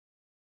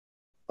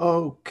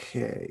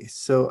Okay,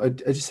 so I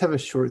just have a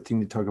short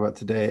thing to talk about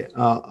today.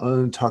 I'm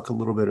going to talk a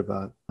little bit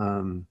about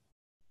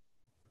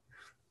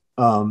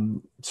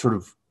sort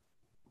of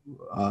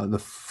the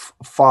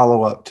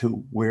follow-up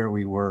to where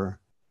we were,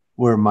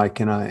 where Mike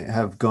and I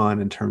have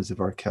gone in terms of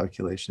our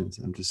calculations.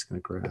 I'm just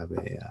going to grab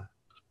a.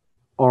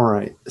 All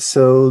right,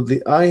 so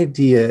the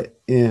idea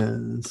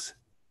is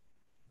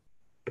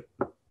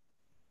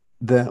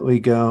that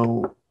we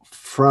go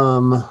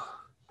from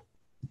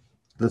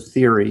the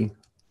theory.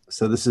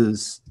 So this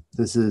is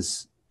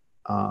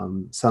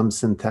some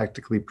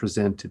syntactically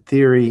presented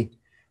theory,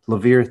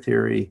 Levere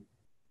theory,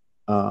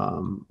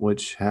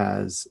 which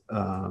has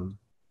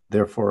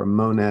therefore a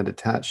monad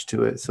attached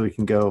to it. So we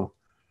can go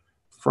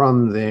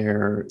from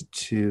there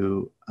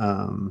to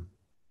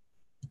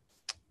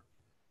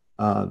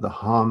the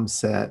Hom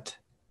set,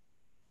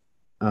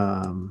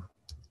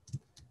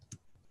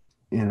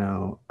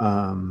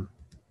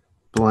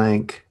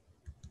 blank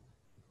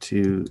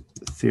to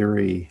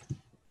theory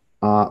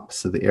op,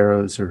 so the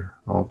arrows are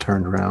all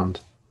turned around.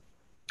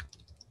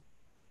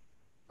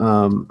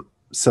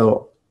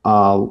 So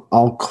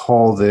I'll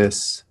call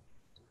this,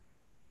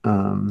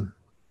 I'll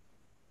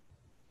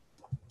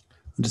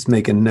just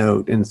make a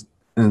note in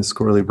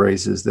squirrely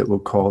braces that we'll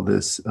call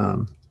this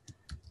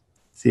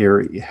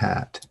theory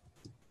hat.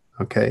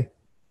 Okay.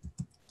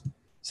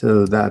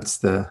 So that's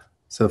the,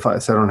 so I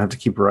don't have to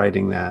keep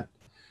writing that.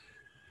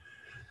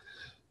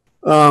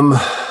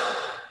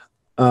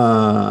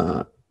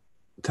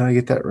 Did I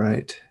get that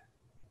right?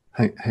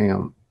 Hang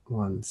on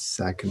one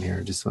second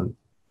here. Just one.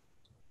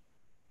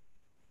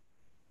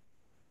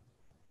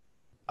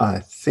 I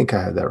think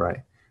I had that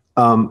right.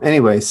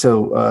 Anyway,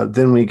 so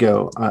then we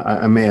go.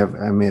 I may have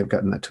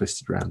gotten that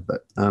twisted around,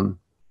 but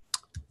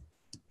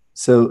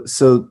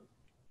so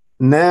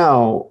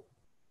now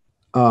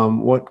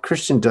what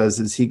Christian does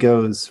is he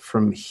goes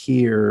from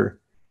here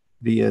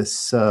via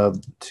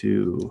sub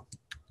to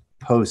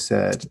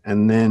poset,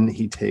 and then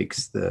he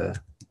takes the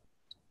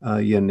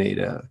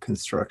Yoneda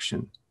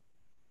construction.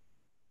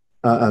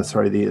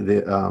 Sorry,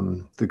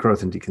 the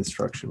growth and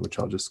deconstruction, which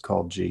I'll just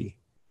call G.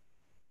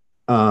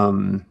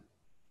 So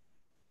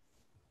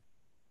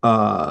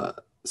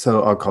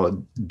I'll call it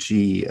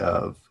G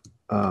of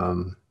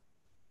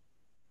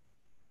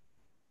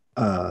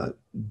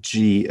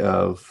G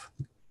of.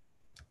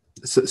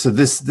 So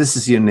this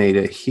is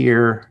Yoneda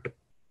here,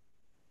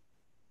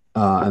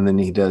 and then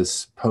he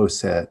does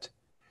poset.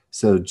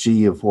 So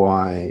G of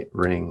Y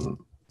ring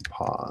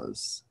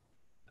pause.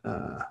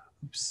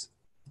 Oops.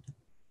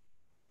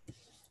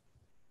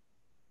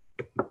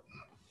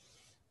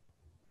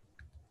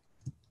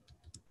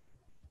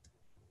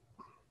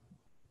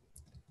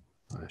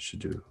 I should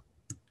do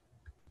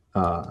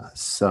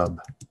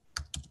sub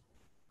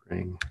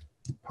ring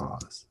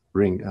pause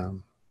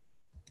ring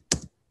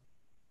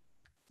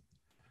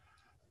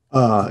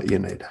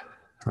Yoneda,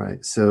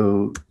 right?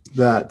 So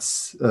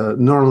that's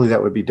normally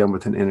that would be done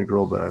with an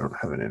integral, but I don't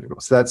have an integral.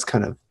 So that's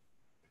kind of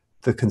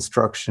the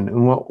construction.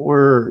 And what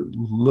we're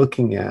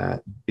looking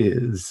at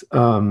is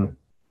I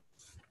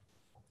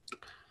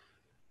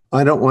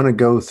don't want to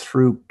go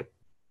through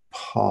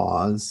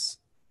pause.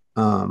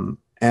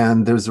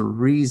 And there's a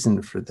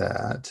reason for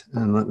that.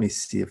 And let me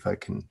see if I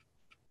can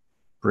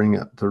bring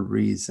up the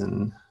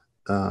reason.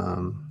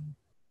 Hang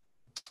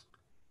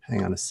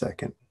on a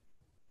second.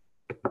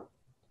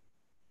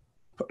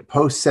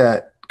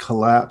 Poset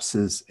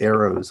collapses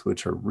arrows,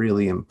 which are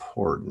really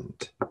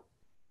important.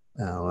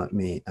 Now let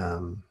me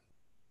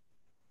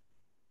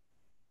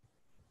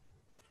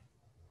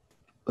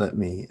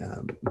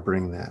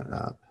bring that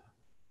up.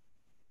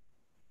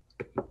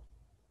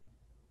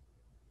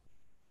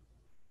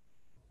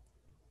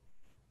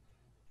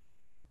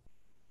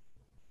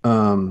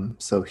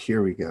 So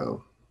here we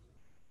go.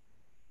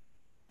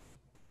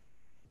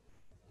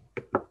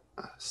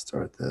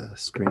 Start the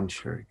screen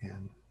share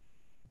again.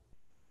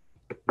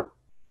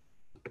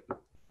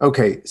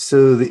 Okay,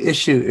 so the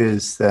issue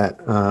is that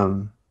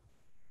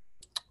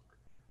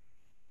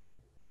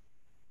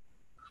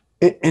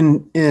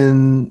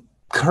in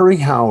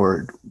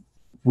Curry-Howard,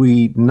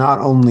 we not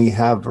only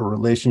have a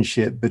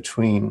relationship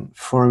between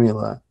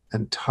formula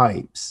and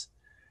types,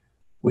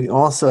 we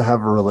also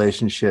have a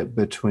relationship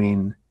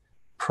between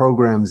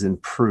programs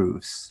and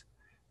proofs,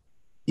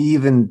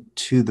 even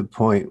to the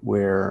point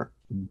where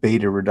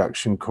beta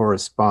reduction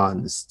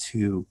corresponds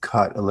to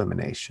cut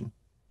elimination,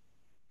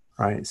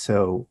 right?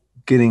 So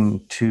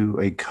getting to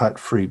a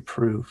cut-free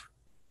proof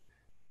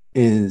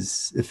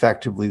is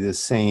effectively the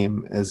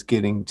same as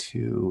getting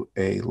to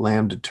a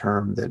lambda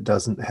term that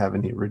doesn't have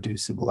any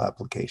reducible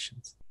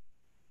applications.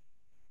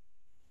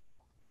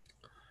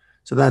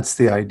 So that's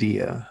the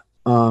idea.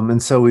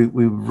 And so we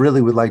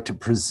really would like to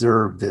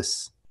preserve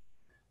this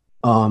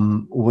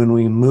when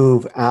we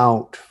move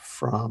out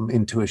from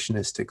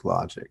intuitionistic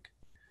logic.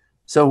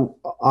 So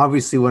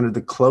obviously one of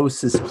the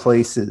closest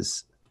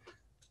places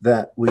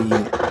that we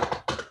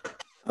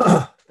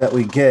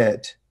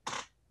get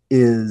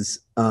is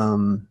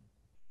one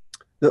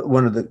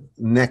of the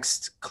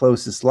next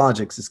closest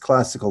logics is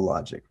classical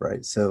logic,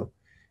 right? So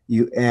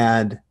you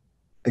add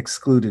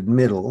excluded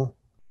middle,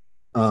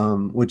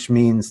 which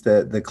means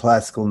that the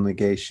classical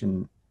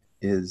negation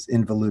is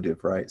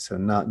involutive, right? So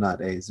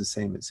not A is the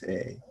same as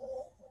A.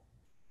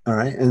 All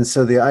right, and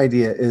so the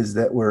idea is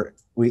that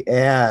we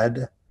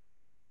add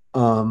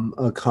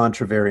a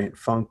contravariant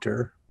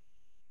functor,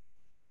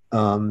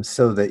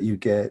 so that you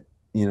get,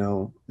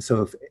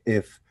 so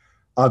if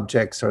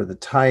objects are the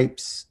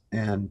types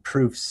and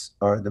proofs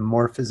are the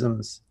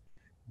morphisms,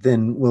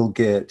 then we'll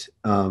get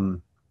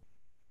the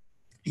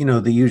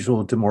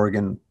usual De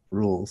Morgan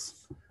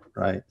rules,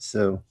 right?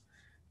 So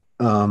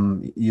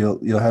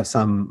you'll have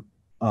some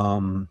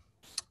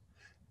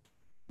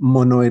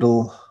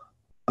monoidal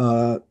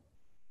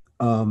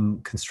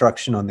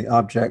construction on the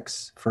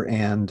objects for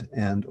and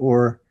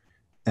or,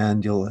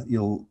 and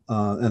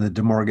and the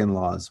De Morgan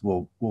laws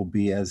will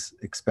be as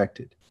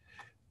expected.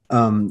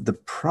 The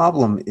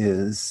problem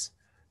is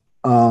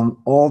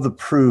all the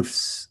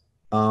proofs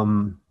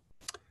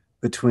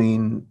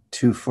between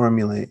two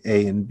formulae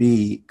A and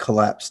B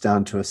collapse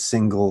down to a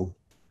single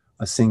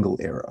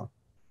arrow.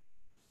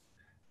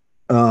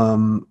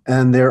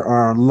 And there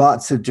are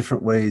lots of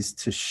different ways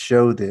to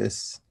show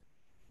this.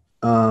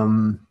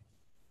 For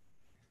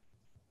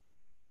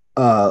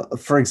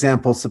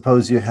example,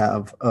 suppose you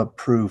have a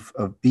proof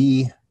of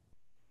B,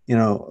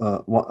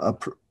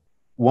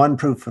 one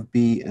proof of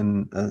B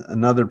and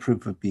another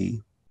proof of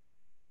B.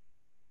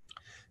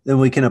 Then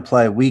we can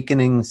apply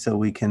weakening, so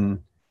we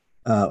can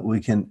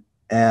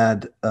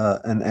add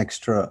an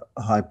extra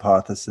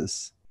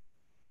hypothesis,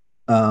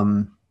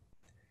 and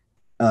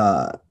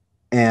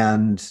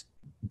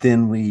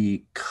then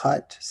we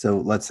cut. So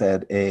let's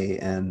add A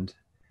and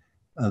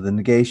the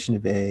negation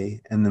of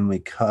A, and then we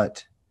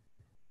cut,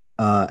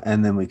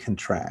 and then we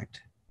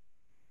contract.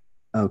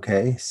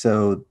 Okay,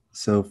 so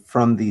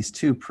from these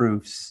two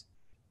proofs,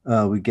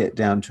 we get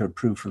down to a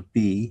proof of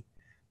B.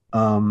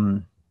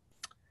 The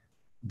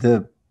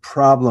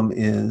problem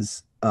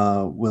is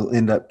we'll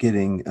end up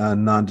getting a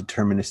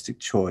non-deterministic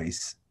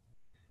choice.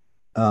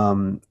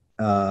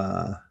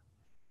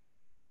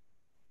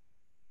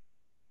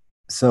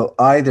 So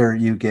either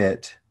you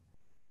get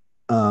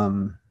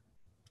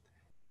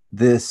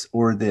this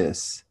or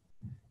this.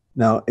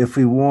 Now, if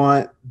we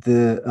want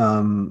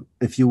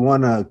if you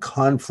want a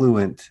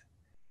confluent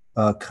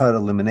cut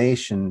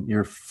elimination,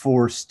 you're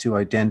forced to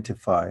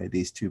identify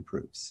these two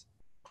proofs.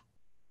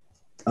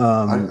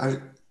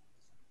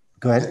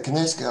 Go ahead. Can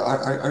I ask,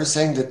 are you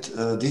saying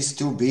that these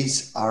two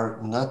B's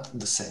are not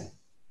the same?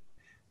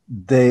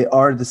 They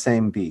are the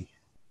same B.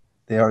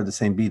 They are the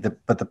same B,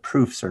 but the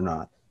proofs are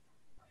not.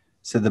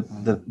 So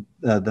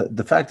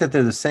the fact that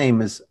they're the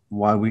same is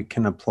why we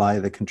can apply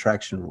the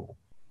contraction rule,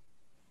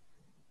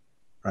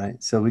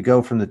 right? So we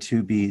go from the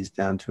two B's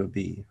down to a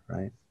B,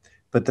 right?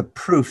 But the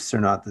proofs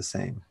are not the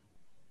same.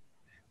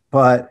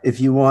 But if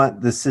you want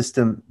the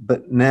system,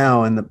 but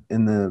now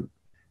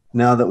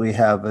now that we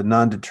have a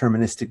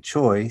non-deterministic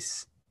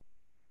choice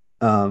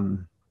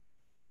in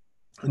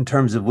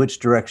terms of which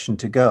direction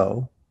to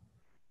go,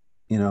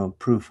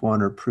 proof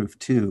one or proof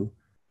two,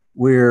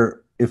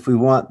 if we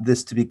want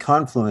this to be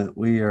confluent,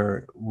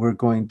 we're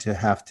going to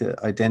have to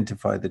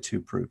identify the two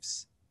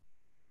proofs.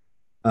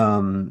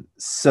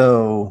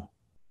 So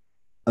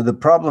the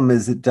problem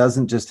is it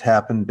doesn't just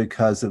happen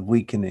because of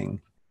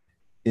weakening.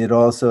 It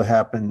also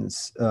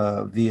happens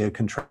via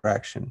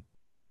contraction.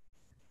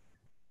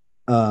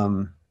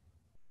 But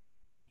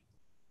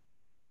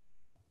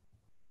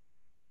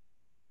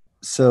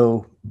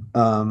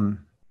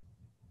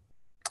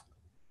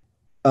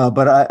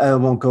I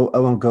won't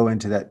go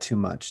into that too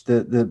much.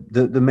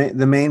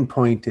 The main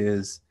point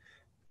is,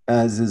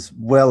 as is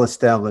well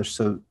established.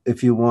 So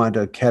if you want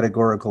a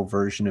categorical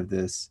version of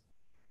this,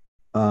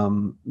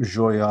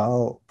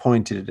 Joyal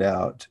pointed it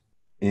out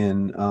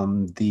in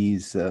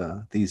these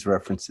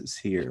references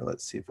here.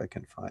 Let's see if I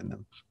can find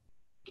them.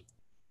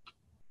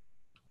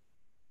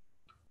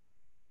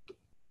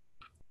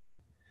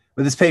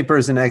 But this paper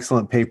is an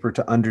excellent paper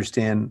to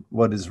understand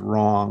what is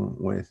wrong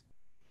with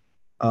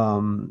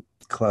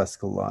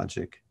classical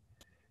logic.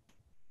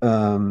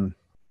 What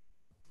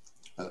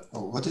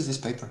is this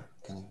paper?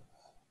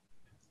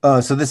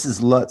 So this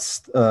is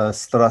Lutz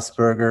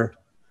Strasberger,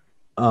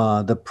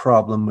 the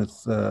problem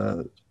with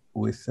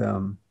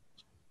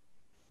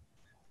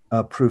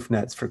proof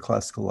nets for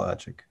classical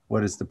logic.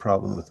 What is the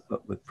problem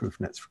with proof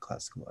nets for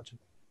classical logic?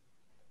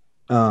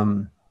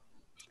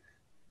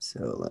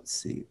 So let's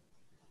see.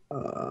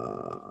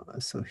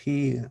 So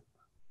he.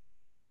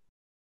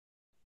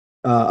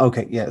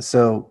 Okay, yeah.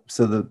 So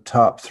the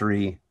top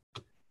three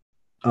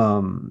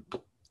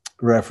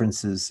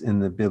references in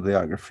the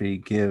bibliography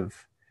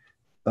give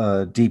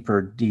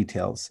deeper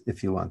details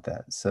if you want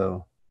that.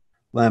 So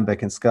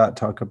Lambeck and Scott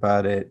talk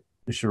about it.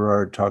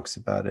 Girard talks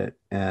about it,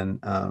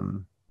 and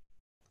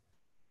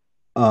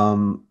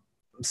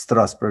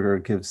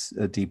Strasberger gives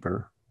a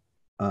deeper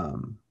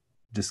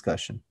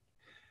discussion.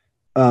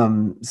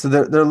 So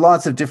there are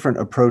lots of different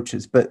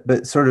approaches,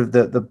 but sort of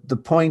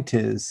the point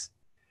is,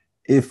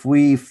 if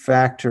we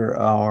factor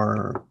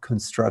our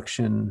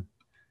construction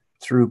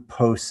through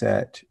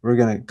POSET, we're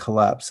going to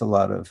collapse a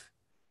lot of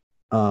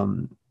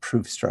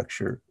proof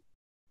structure,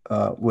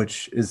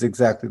 which is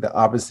exactly the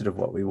opposite of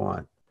what we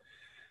want.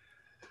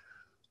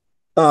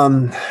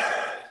 But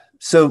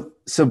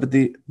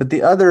the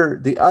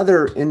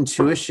other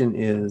intuition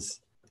is,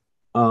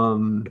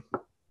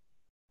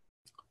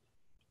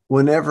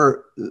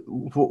 whenever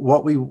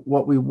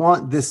what we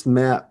want this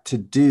map to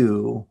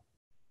do,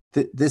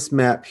 this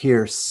map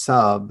here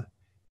sub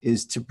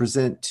is to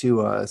present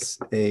to us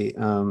a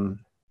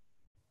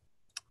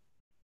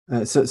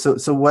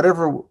so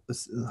whatever,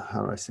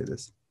 how do I say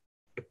this?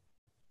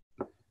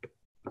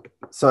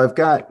 So I've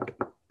got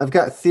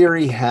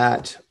theory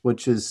hat,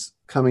 which is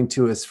coming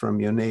to us from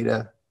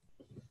Yoneda,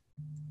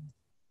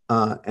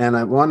 and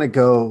I want to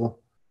go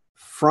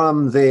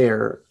from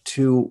there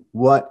to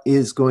what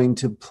is going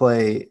to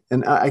play,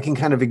 and I can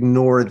kind of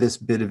ignore this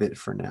bit of it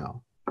for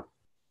now.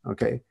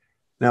 Okay,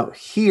 now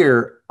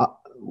here,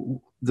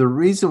 the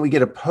reason we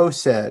get a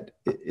poset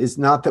is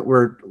not that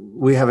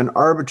we have an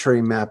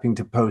arbitrary mapping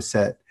to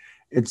poset,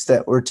 it's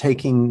that we're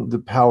taking the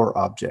power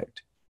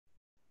object.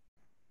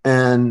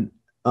 And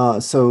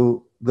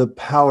so the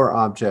power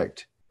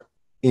object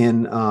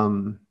in,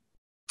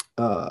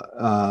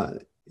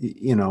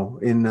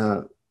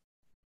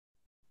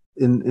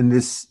 in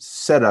this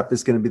setup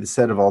is going to be the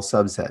set of all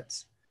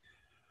subsets.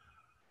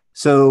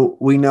 So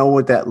we know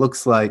what that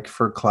looks like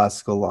for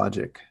classical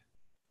logic.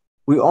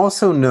 We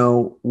also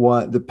know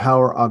what the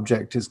power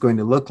object is going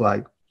to look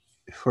like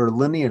for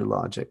linear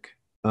logic,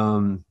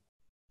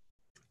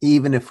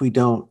 even if we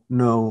don't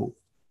know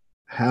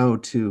how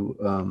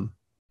to,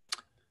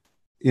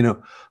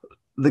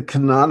 the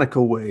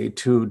canonical way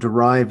to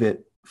derive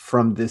it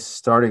from this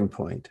starting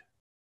point.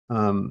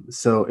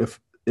 So if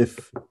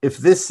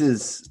this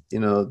is,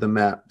 the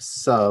map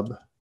sub,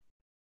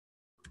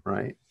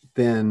 right,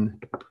 then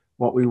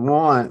what we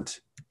want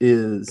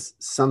is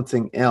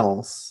something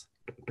else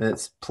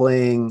that's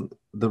playing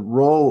the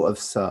role of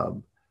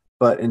sub,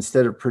 but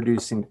instead of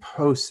producing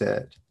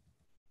poset,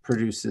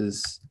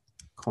 produces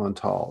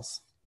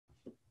quantals.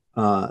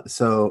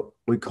 So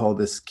we call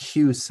this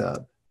Q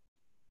sub.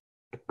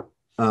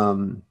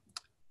 And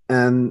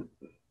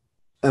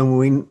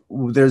we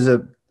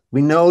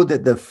know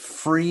that the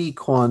free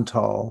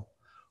quantal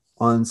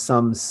on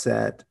some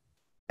set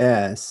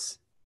S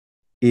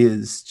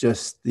is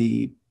just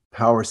the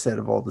power set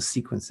of all the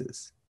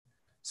sequences.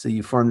 So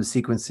you form the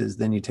sequences,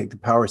 then you take the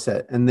power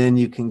set, and then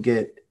you can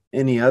get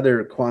any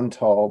other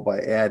quantal by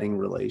adding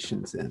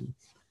relations in.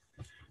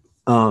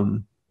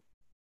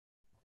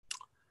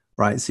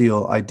 Right, so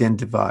you'll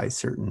identify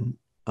certain,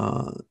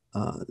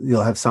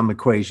 you'll have some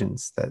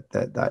equations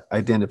that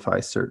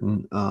identify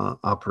certain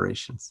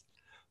operations.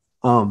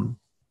 So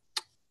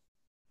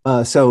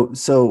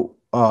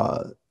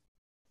the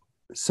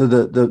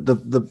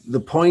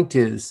point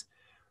is,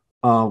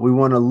 we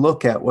want to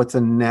look at what's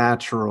a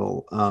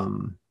natural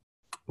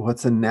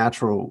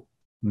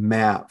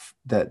map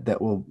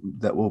that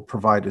will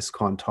provide us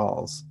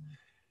quantals.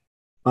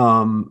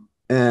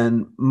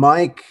 And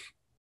Mike,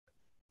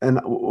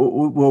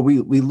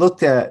 we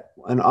looked at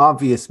an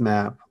obvious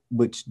map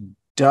which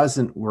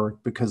doesn't work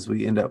because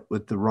we end up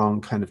with the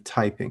wrong kind of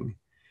typing.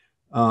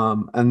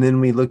 And then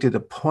we looked at a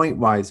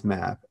pointwise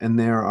map, and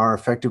there are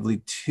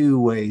effectively two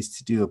ways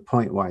to do a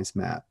pointwise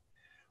map.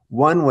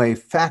 One way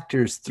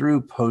factors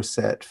through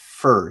poset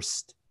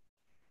first,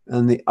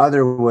 and the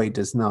other way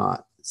does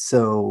not.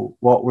 So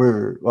what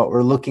we're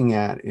looking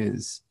at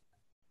is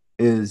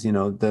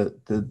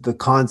the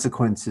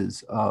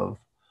consequences of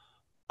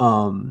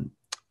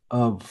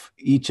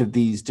each of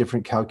these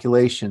different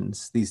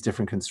calculations, these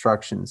different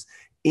constructions,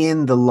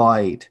 in the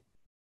light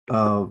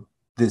of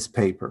this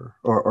paper,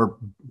 or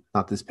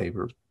not this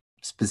paper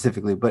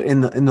specifically, but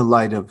in the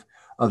light of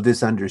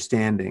this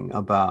understanding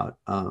about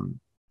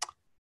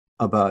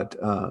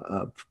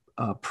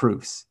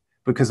proofs.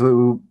 Because we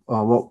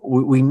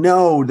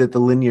know that the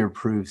linear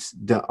proofs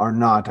are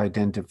not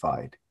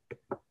identified.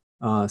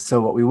 So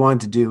what we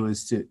want to do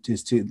is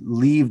to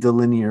leave the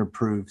linear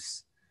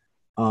proofs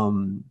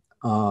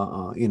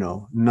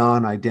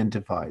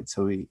non-identified,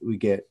 so we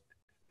get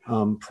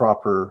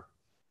proper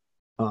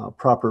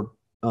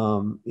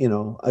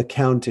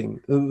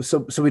accounting.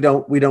 So we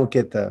don't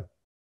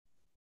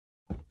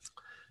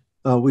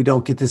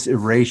get this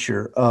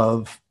erasure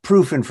of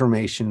proof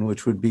information,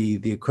 which would be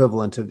the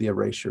equivalent of the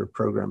erasure of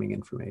programming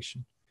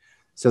information.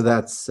 So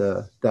that's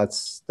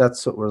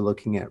what we're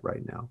looking at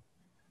right now.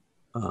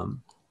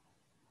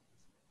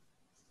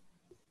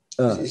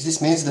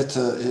 This means that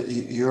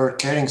you're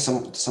carrying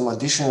some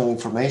additional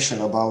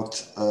information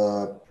about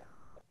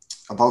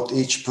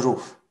each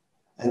proof,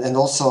 and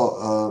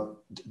also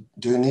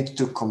do you need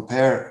to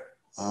compare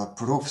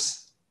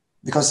proofs?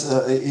 Because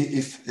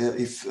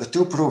if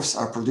two proofs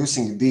are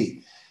producing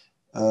B,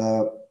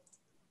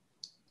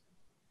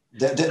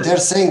 they're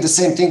saying the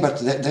same thing, but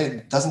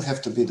they doesn't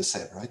have to be the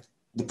same, right?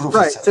 The proof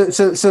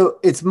itself. So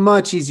it's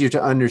much easier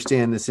to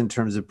understand this in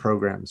terms of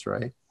programs,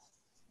 right?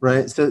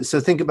 Right.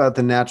 So think about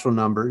the natural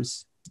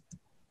numbers,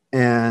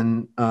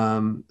 and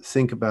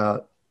think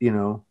about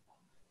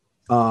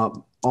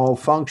all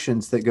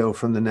functions that go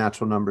from the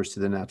natural numbers to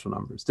the natural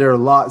numbers. There are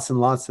lots and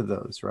lots of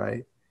those,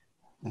 right?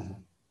 Mhm.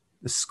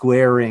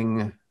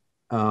 Squaring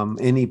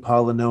any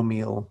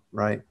polynomial,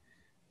 right?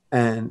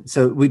 And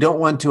so we don't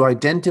want to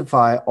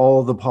identify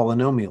all the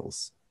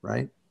polynomials,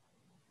 right?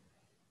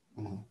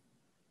 Mhm.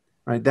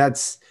 Right.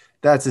 That's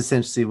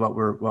essentially what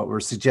we're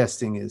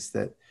suggesting is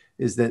that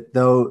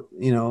though,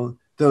 you know,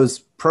 those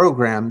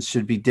programs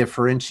should be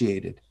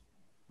differentiated,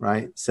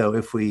 right? So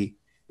if we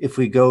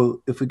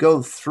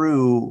go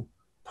through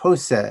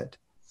POSET,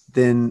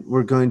 then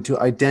we're going to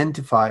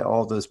identify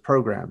all those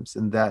programs,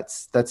 and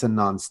that's a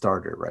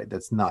non-starter, right?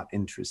 That's not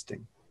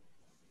interesting.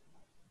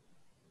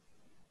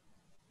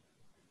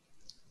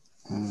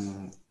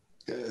 Mm.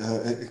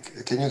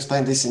 Can you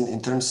explain this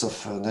in terms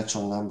of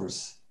natural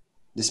numbers?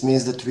 This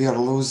means that we are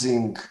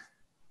losing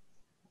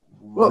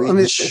Well, I mean,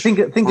 which think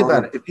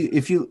about it.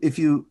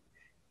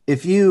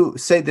 If you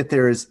say that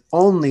there is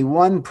only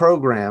one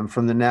program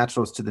from the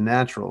naturals to the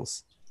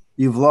naturals,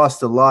 you've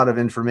lost a lot of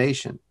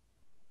information.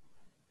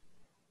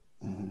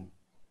 Mhm.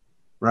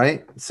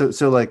 Right? So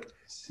like,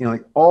 you know,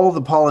 like all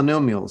the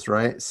polynomials,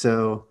 right?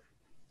 So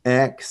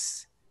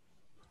x,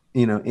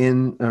 you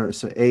know,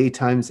 so a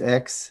times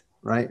x,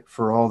 right?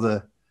 For all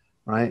the,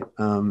 right?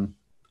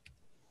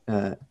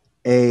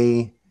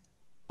 A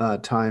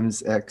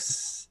times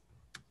x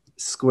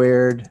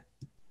squared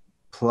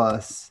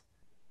plus,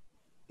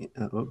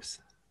 oops,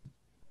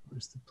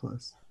 where's the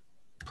plus?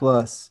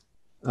 Plus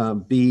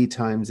b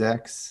times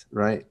x,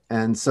 right?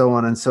 And so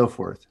on and so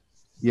forth,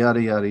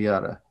 yada, yada,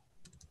 yada,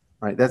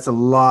 right? That's a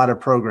lot of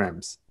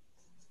programs,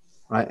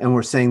 right? And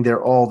we're saying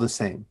they're all the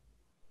same.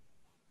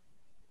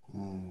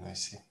 I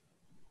see.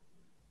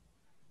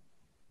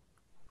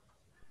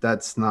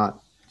 That's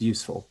not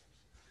useful,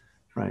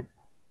 right?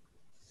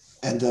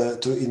 And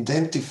to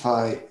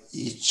identify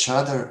each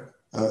other,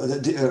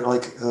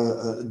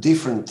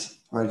 different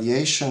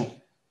variation,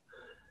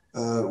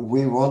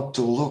 we want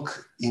to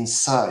look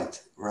inside,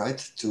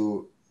 right?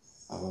 To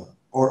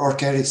or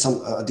carry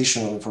some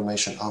additional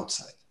information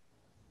outside.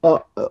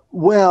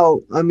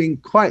 Well, I mean,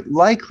 quite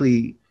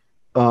likely,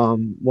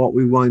 what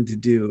we want to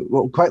do,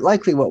 well, quite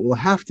likely what we'll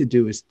have to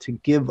do is to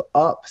give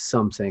up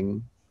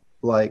something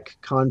like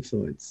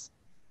confluence.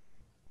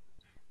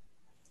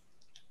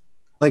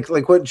 Like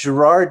what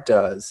Girard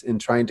does in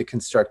trying to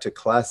construct a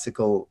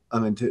classical, I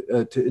mean,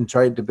 in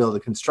trying to build a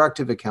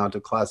constructive account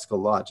of classical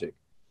logic,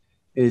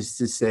 is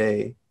to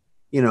say,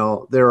 you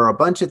know, there are a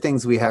bunch of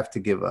things we have to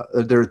give up.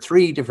 There are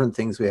three different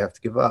things we have to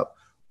give up.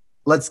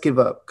 Let's give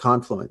up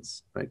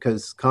confluence, right?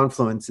 Because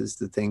confluence is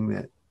the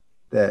thing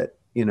that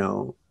you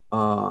know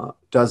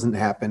doesn't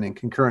happen in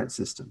concurrent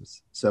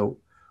systems. So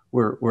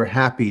we're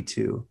happy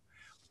to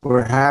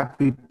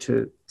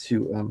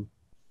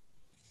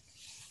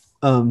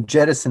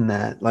jettison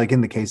that. Like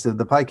in the case of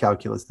the pi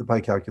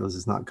calculus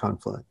is not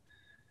confluent.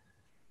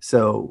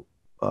 So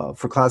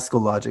for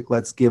classical logic,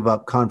 let's give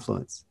up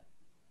confluence.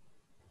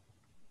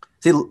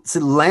 See,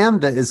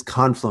 lambda is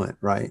confluent,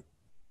 right?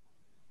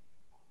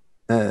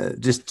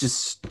 Just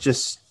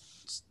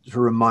to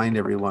remind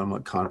everyone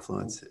what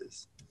confluence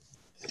is.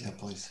 Yeah,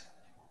 please.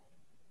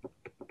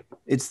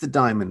 It's the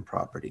diamond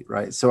property,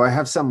 right? So I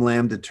have some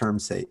lambda term,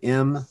 say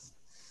m,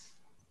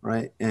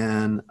 right?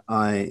 And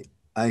I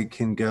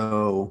can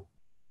go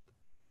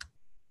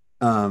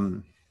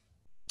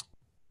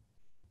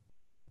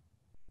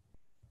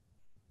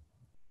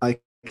I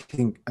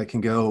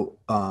can go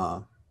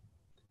oh,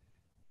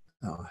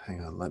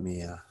 hang on, let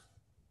me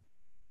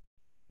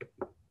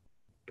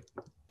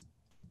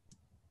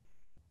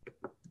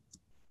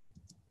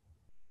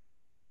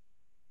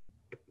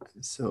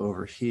so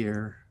over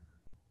here,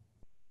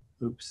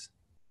 oops.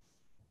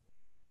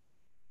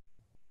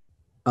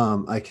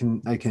 I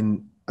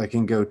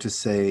can go to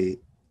say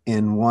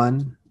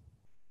N1,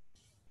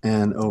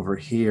 and over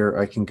here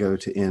I can go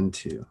to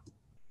N2. All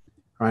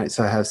right,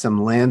 so I have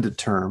some lambda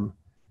term,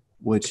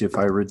 which if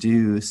I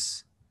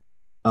reduce,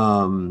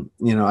 you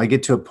know, I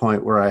get to a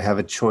point where I have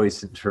a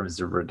choice in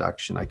terms of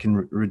reduction. I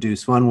can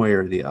reduce one way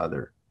or the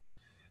other.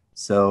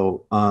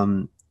 So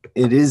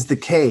it is the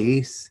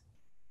case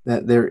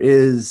that there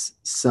is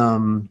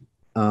some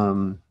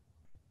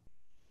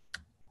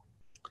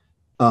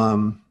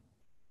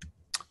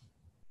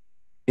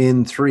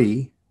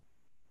N3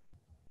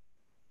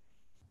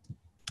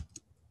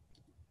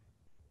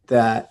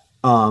 that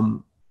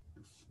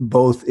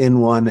both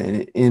N1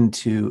 and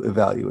N2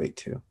 evaluate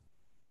to.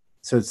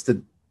 So it's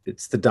the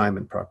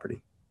diamond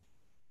property.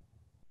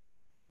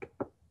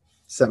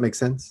 Does that make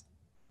sense?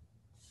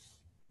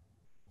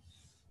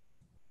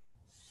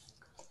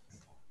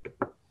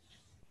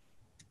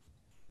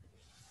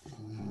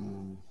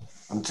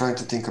 I'm trying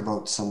to think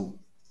about some.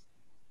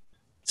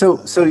 So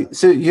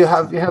you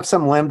have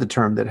some lambda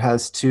term that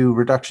has two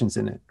reductions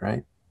in it,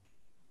 right?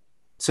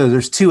 So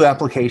there's two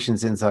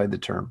applications inside the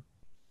term.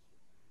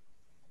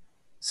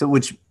 So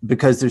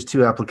because there's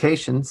two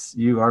applications,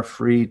 you are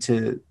free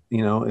to,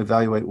 you know,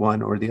 evaluate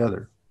one or the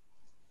other.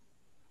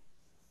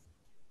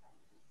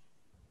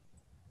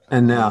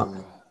 And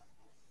now,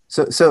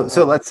 so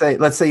let's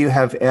say you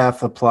have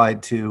f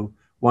applied to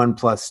 1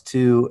 plus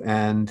 2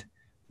 and,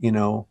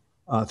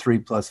 3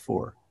 plus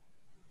 4.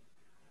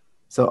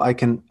 So I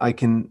can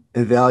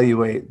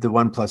evaluate the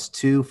 1 plus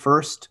 2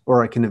 first,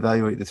 or I can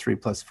evaluate the 3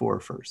 plus 4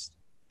 first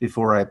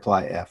before I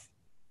apply F.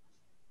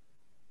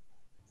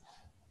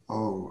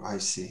 Oh, I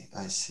see.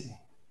 I see.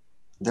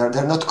 They're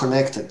not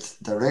connected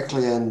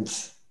directly, and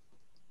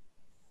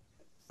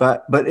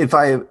but if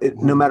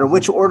no matter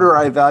which order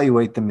I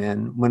evaluate them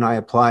in, when I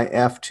apply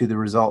F to the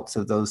results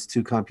of those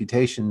two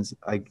computations,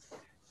 I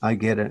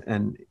get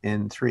an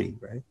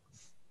N3, right?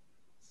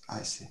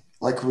 I see.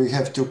 Like we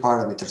have two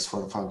parameters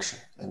for a function,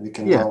 and we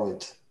can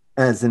evaluate.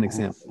 As an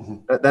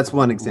example. That's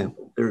one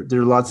example. There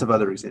are lots of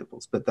other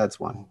examples, but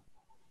that's one.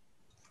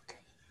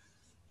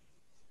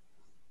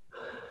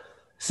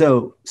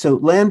 So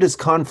lambda is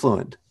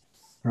confluent,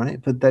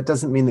 right? But that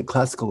doesn't mean that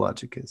classical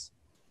logic is,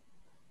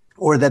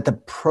 or that the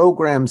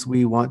programs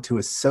we want to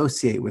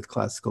associate with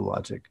classical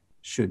logic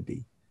should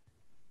be.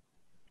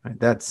 Right?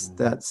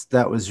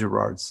 That was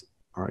Girard's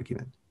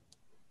argument.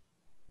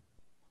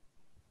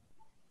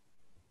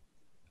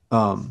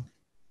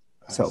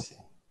 So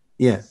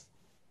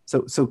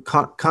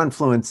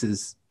confluence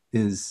is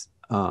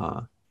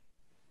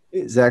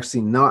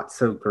actually not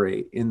so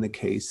great in the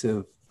case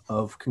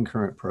of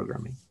concurrent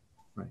programming.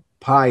 Right?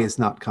 Pi is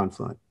not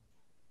confluent.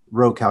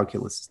 Row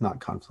calculus is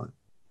not confluent.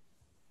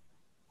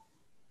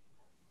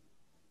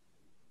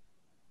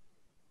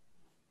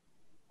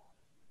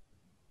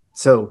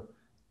 So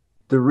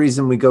the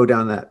reason we go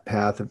down that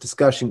path of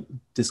discussing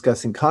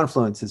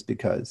confluence is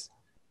because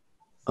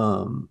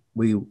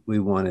we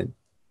wanted,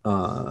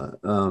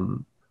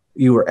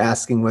 you were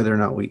asking whether or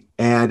not we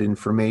add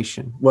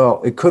information.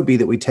 Well, it could be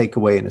that we take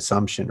away an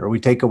assumption, or we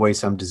take away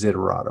some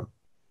desideratum,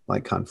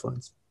 like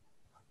confluence.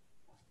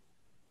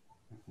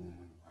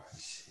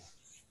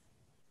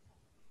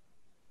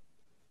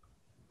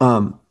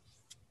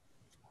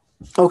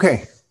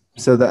 Okay,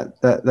 so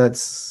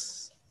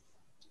that's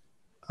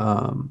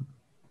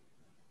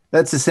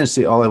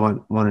essentially all I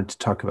wanted to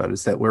talk about,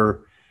 is that we're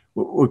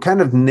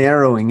kind of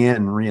narrowing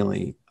in,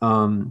 really.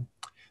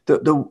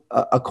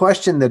 A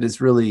question that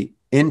is really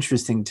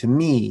interesting to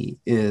me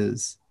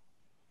is,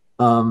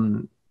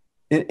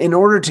 in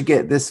order to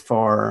get this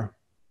far,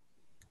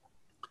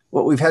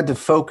 what we've had to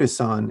focus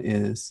on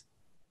is,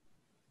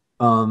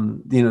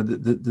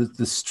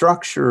 the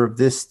structure of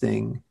this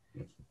thing,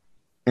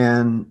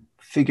 and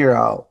figure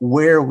out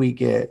where we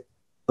get,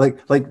 like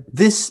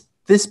this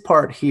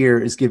part here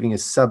is giving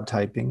us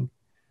subtyping.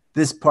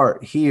 This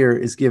part here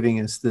is giving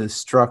us the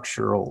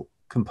structural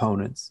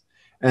components.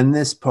 And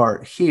this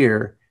part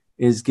here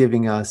is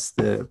giving us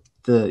the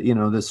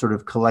sort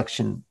of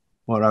collection,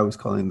 what I was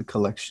calling the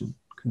collection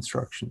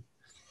construction.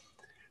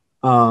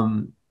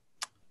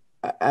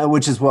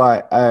 Which is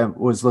why I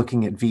was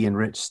looking at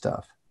V-enriched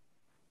stuff.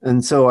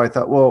 And so I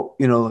thought, well,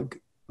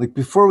 like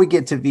before we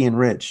get to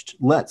V-enriched,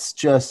 let's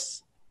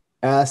just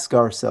ask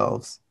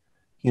ourselves,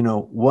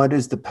 what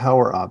is the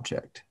power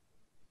object?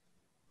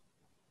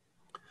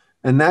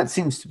 And that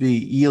seems to be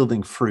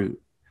yielding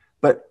fruit.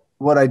 But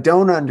what I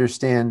don't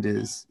understand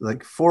is,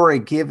 like, for a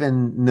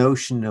given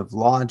notion of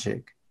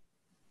logic,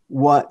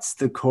 what's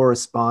the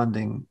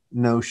corresponding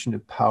notion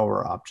of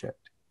power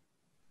object?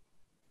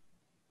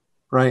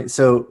 Right.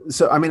 So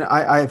I mean,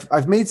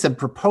 I've made some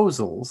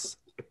proposals,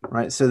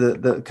 right? So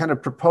the kind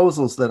of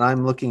proposals that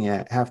I'm looking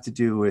at have to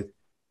do with,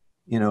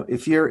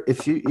 if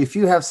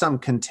you have some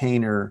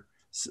container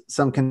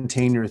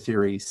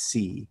theory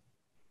C,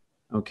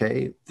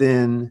 okay,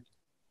 then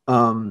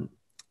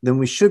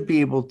we should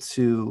be able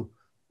to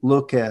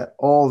look at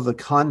all the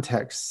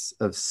contexts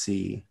of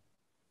C.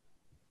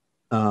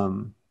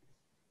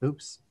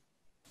 Oops.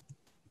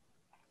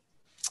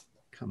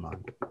 Come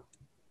on.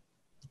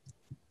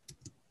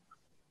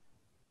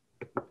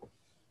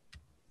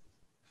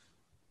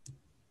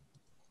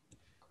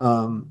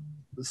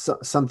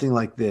 Something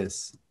like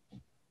this,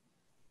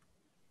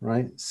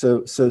 right?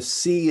 So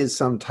C is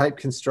some type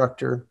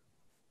constructor,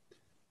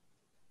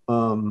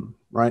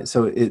 right?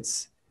 So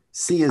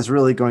C is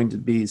really going to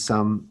be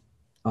some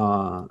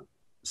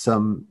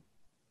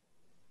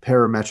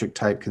parametric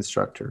type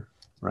constructor,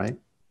 right?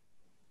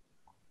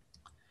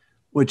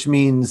 Which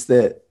means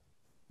that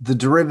the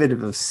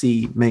derivative of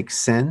C makes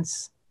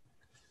sense.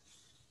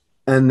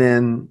 And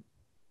then,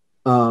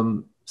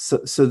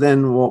 so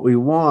then what we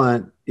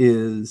want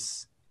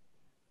is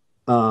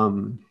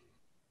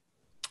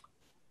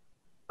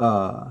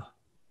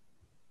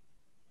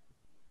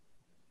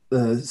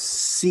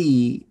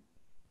C,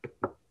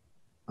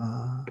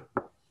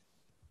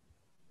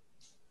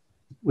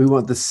 we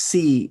want the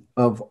C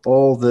of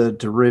all the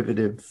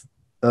derivative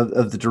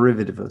of the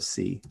derivative of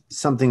C,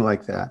 something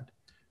like that,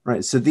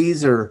 right? So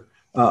these are,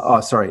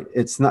 sorry,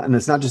 it's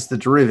not just the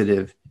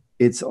derivative,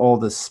 it's all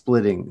the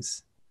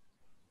splittings,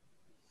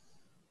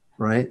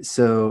 right?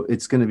 So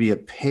it's going to be a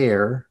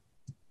pair,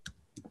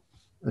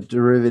 a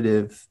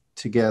derivative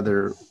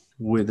together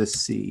with a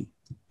C,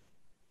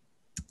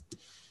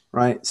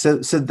 right? So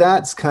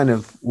that's kind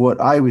of what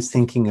I was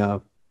thinking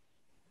of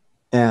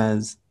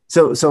as,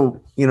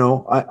 so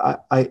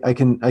I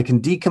can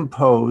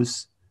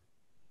decompose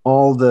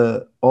all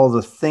the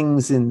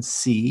things in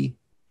C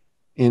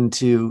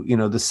into, you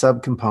know, the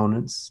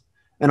subcomponents,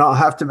 and I'll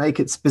have to make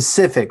it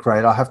specific,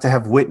 right? I'll have to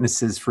have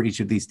witnesses for each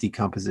of these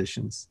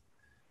decompositions.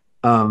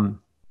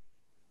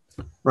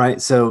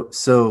 Right. So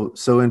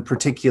in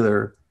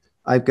particular,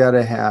 I've got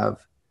to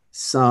have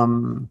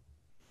some,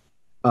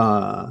 you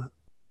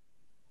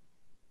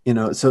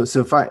know, so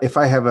if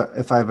I have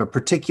a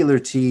particular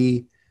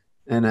T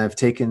and I've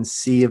taken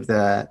C of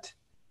that,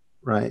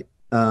 right?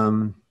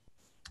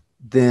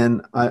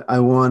 Then I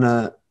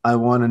wanna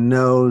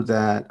know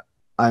that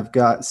I've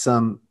got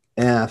some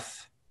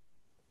F,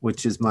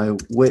 which is my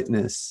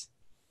witness.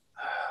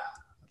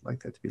 I'd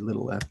like that to be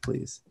little f,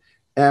 please.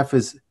 F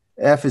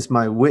is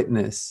my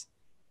witness,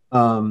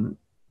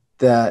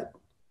 that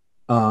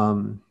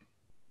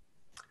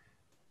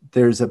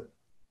there's a,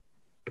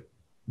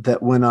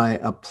 that when I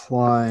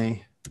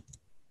apply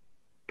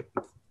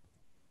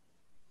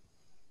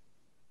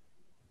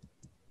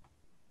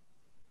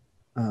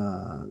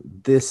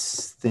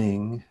this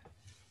thing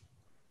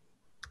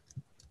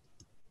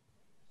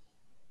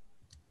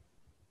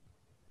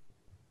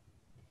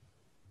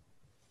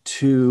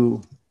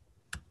to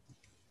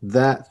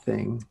that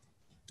thing,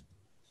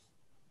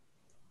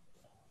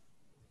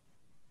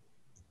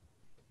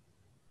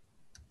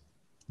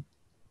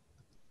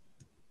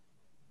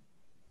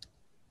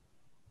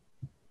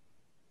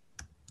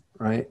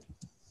 right,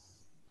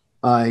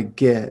 I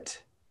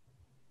get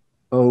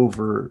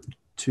over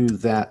to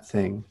that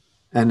thing.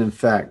 And in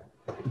fact,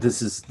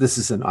 this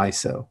is an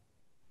ISO,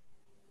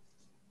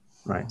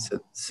 right?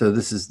 So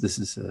this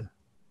is a,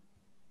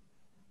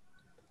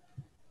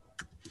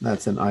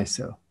 that's an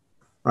ISO,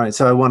 right?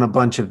 So I want a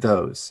bunch of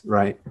those,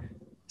 right?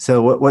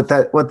 So what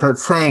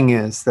that's saying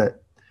is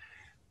that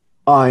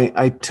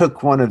I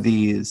took one of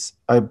these,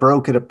 I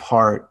broke it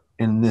apart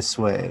in this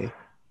way,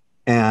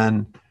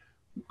 and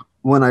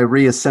when I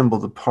reassemble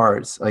the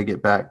parts, I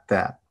get back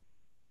that,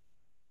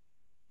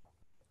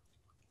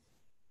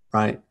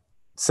 right?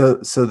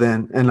 So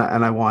then, and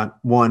I want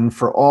one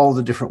for all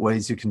the different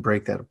ways you can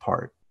break that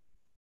apart.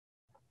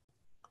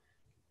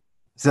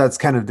 So that's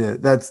kind of the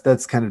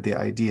that's kind of the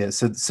idea.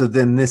 So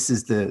then this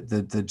is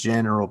the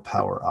general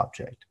power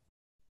object.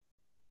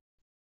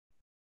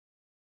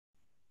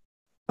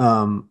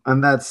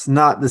 And that's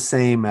not the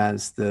same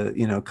as the,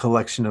 you know,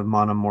 collection of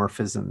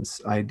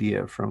monomorphisms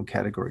idea from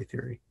category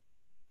theory.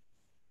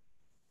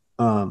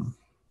 But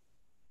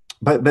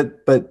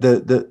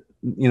the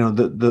you know,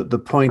 the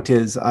point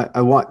is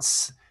I want,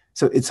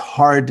 so it's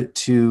hard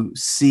to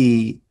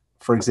see,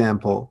 for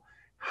example,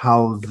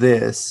 how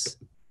this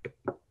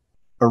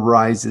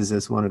arises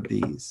as one of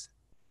these.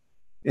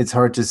 It's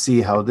hard to see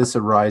how this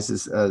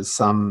arises as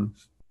some,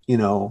 you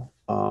know,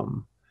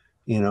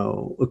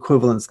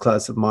 equivalence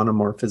class of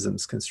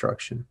monomorphisms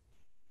construction.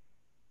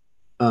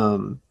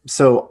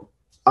 So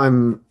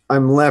I'm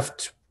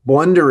left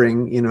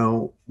wondering, you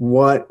know,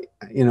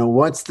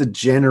 what's the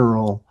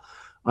general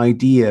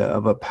idea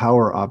of a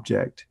power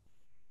object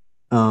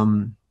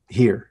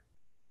here,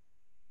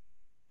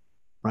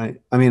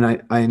 right? I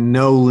mean, I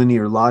know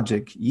linear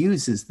logic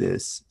uses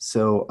this,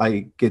 so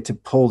I get to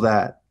pull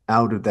that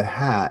out of the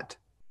hat.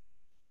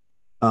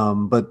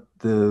 But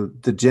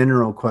the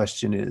general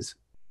question is,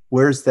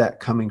 where's that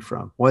coming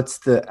from? What's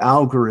the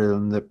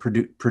algorithm that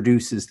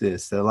produces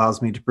this, that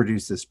allows me to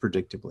produce this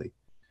predictably?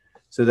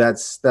 So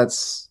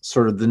that's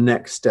sort of the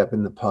next step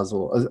in the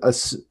puzzle.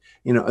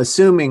 You know,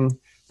 assuming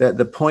that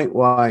the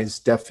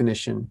pointwise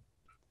definition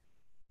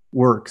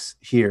works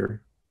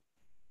here,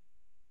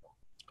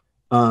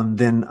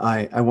 then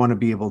I want to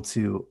be able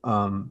to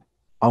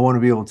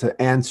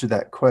answer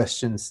that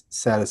question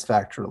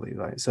satisfactorily,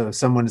 right? So if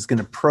someone is going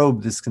to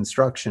probe this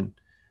construction,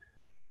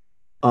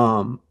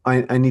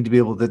 I need to be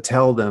able to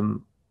tell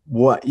them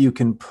what you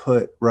can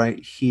put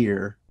right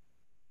here.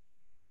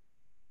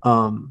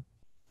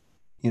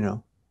 You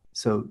know,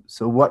 so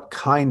what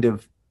kind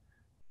of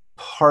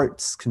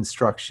parts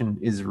construction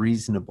is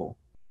reasonable?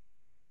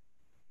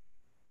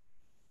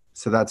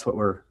 So that's what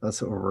we're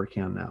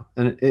working on now,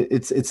 and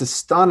it's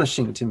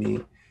astonishing to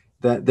me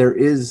that there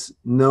is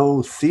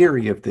no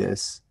theory of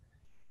this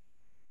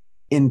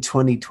in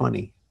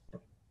 2020.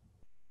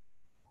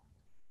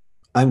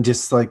 I'm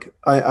just like,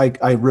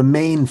 I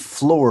remain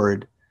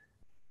floored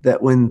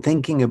that when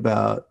thinking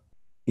about,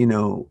 you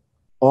know,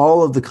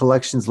 all of the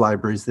collections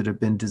libraries that have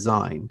been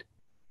designed,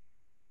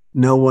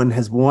 no one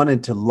has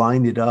wanted to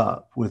line it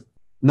up with,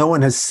 no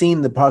one has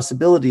seen the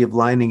possibility of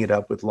lining it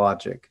up with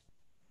logic,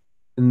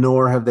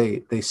 nor have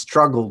they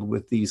struggled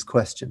with these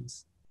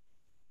questions.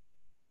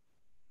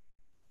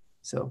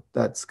 So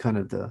that's kind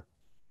of the,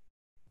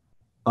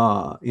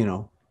 you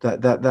know,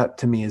 that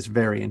to me is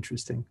very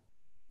interesting.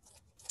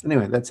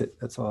 Anyway, that's it.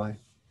 That's all I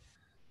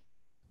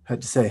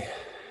had to say.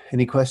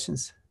 Any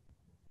questions?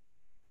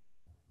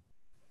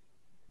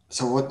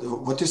 So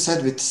what you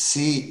said with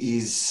C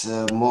is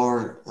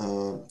more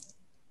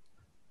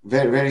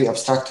very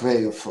abstract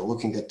way of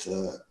looking at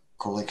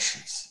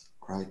collections,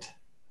 right?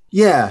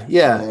 Yeah,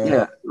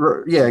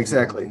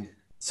 exactly.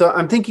 So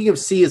I'm thinking of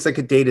C as like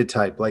a data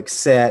type, like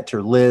set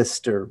or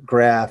list or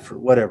graph or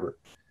whatever.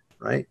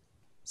 right?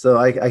 So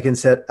I can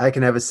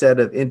have a set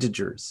of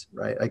integers,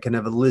 right? I can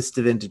have a list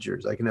of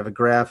integers. I can have a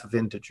graph of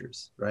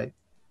integers, right?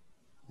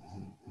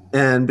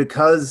 And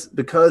because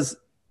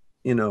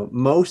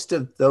most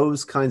of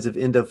those kinds of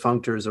end of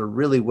functors are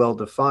really well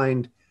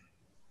defined,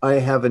 I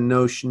have a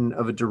notion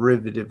of a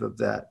derivative of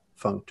that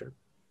functor.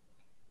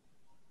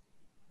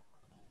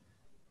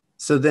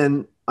 So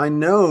then I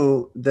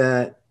know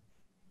that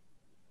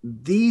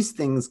these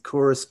things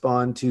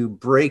correspond to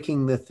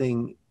breaking the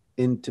thing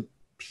into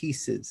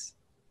pieces,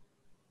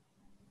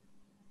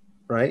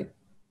 right?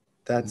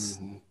 That's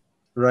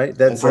right.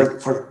 That's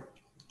and for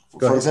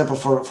example,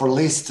 for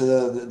list,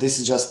 this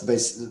is just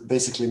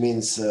basically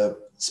means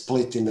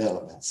split in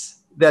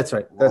elements. That's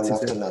right. That's one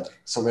after another.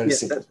 So very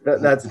simple.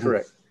 That's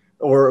correct.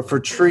 Or for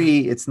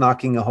tree, it's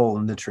knocking a hole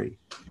in the tree,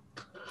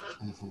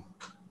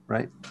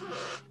 right?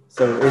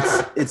 So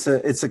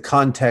it's a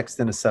context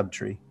and a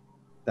subtree.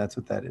 That's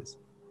what that is.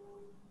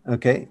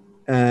 Okay,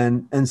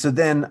 and so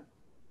then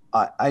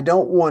I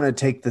don't want to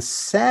take the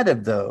set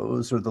of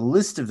those or the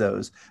list of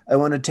those. I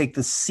want to take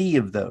the C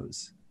of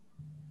those.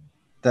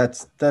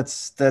 That's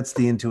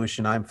the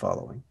intuition I'm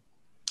following.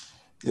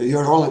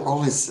 You're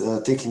always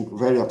thinking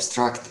very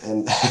abstract,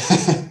 and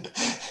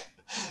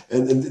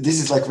and this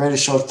is like very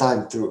short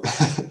time to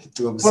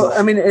to observe. Well,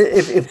 I mean,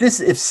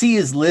 if C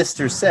is list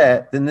or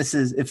set, then this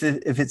is if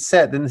it's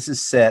set, then this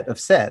is set of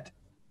set,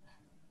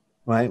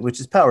 right? Which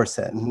is power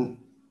set,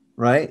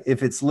 right?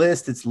 If it's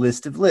list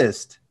of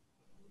list,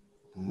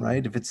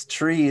 right? If it's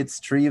tree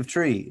of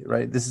tree,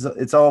 right?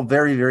 It's all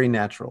very, very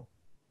natural.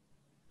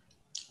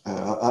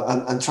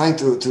 I'm trying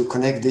to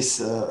connect this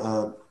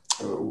to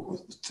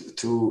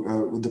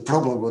the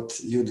problem what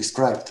you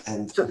described,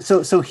 and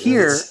so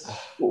here,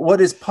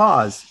 what is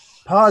pause?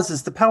 Pause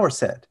is the power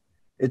set.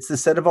 It's the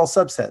set of all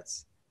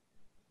subsets,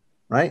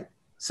 right?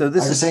 So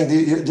this is saying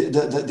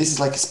this is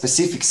like a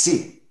specific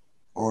C,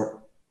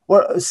 or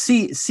well,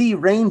 C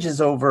ranges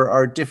over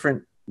our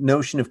different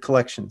notion of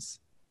collections,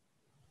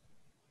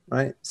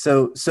 right?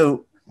 So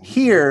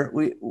here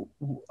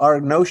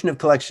our notion of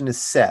collection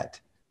is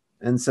set,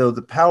 and so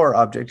the power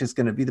object is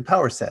going to be the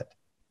power set.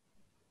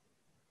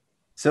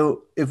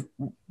 So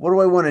what do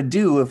I want to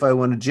do if I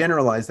want to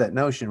generalize that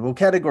notion? Well,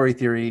 category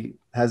theory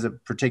has a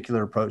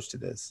particular approach to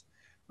this,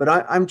 but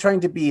I'm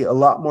trying to be a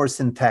lot more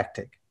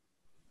syntactic,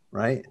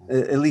 right?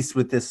 At least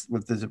with this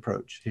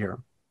approach here.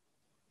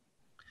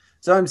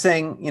 So I'm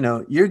saying,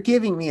 you're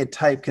giving me a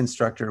type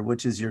constructor,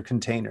 which is your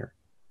container.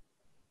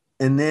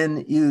 And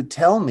then you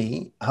tell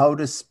me how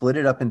to split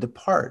it up into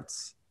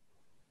parts.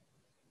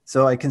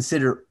 So I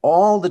consider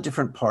all the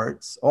different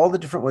parts, all the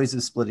different ways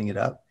of splitting it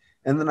up,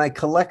 and then I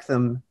collect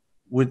them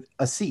with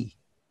a C.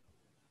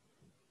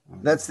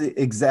 That's the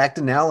exact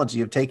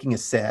analogy of taking a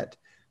set,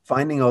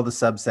 finding all the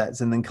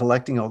subsets, and then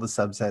collecting all the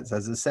subsets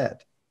as a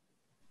set.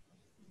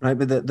 Right,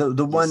 but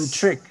the one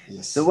trick,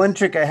 the one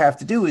trick I have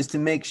to do is to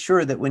make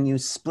sure that when you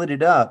split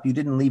it up, you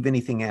didn't leave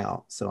anything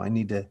out. So I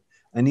need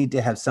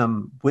to have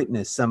some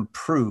witness, some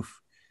proof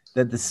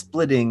that the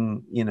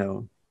splitting,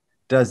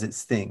 does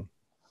its thing.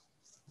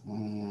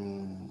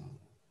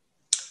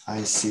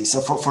 I see.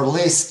 So for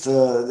list,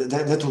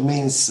 that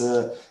means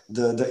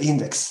the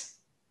index,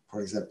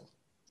 for example.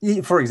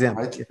 For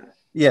example, right?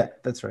 Yeah,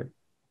 that's right.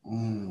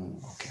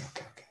 Okay.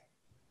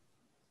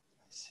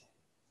 I see.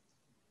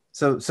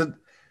 So.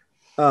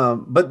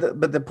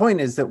 But the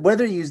point is that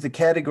whether you use the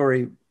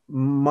category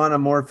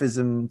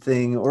monomorphism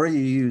thing or you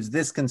use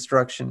this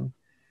construction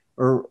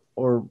or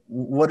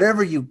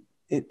whatever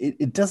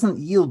it doesn't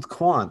yield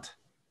quant,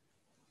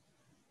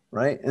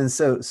 right? And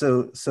so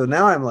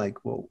now I'm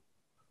like, well,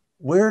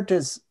 where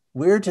does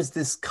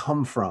this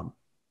come from,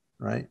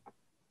 right?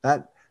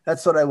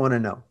 That's what I want to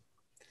know,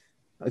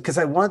 because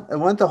I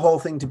want the whole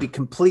thing to be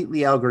completely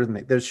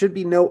algorithmic. There should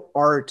be no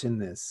art in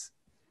this,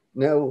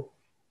 no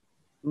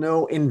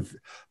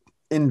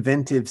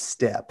inventive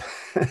step.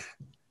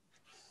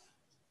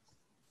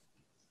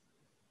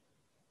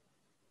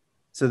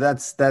 So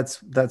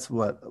that's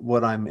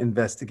what I'm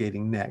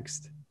investigating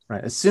next,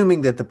 right?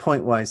 Assuming that the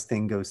pointwise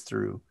thing goes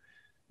through,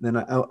 then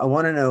I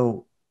want to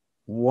know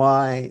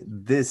why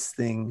this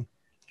thing,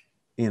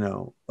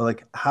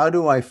 like, how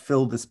do I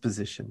fill this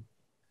position?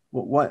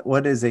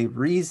 What is a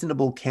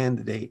reasonable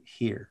candidate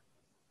here?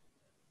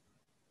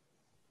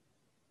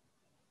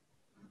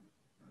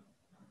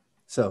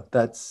 So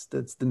that's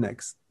the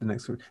next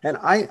one. And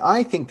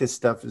I think this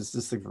stuff is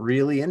just like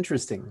really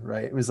interesting,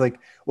 right? It was like,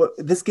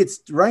 this gets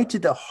right to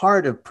the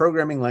heart of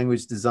programming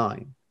language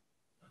design,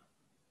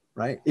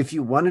 right? If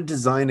you want to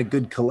design a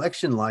good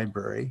collection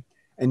library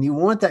and you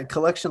want that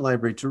collection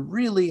library to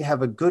really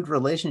have a good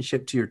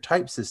relationship to your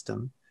type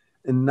system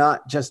and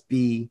not just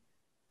be,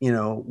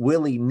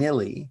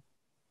 willy-nilly.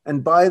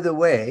 And by the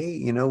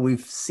way,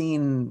 we've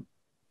seen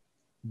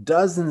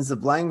dozens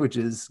of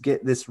languages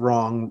get this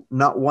wrong,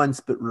 not once,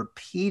 but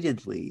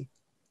repeatedly,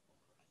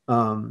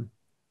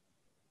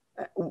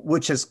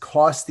 which has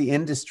cost the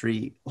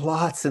industry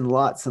lots and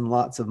lots and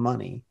lots of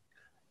money.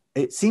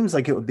 It seems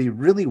like it would be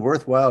really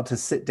worthwhile to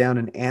sit down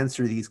and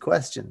answer these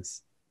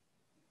questions,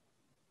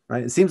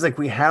 right? It seems like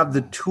we have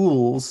the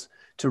tools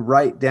to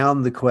write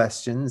down the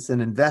questions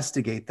and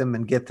investigate them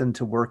and get them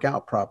to work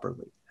out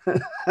properly.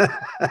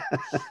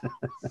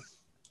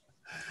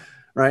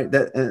 Right?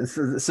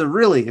 So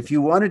really, if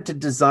you wanted to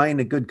design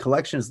a good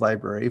collections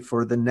library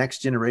for the next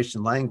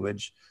generation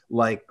language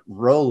like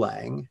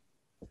Rolang,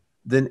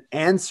 then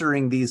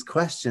answering these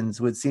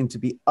questions would seem to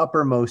be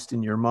uppermost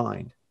in your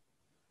mind.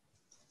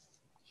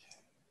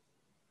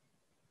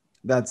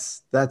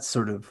 That's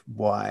sort of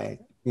why,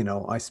 you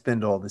know, I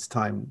spend all this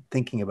time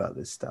thinking about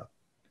this stuff.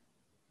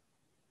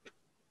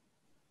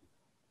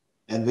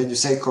 And when you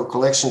say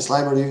collections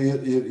library,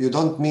 you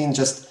don't mean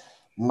just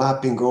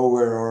mapping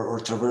over or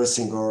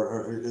traversing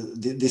or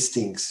these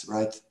things,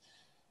 right?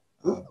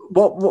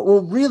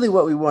 Well, really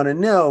what we want to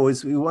know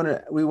is we want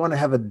to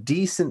have a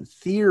decent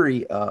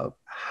theory of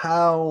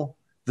how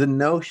the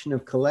notion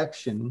of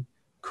collection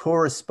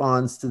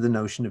corresponds to the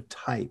notion of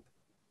type.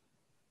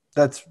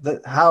 That's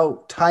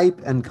how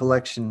type and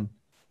collection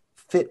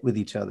fit with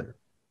each other.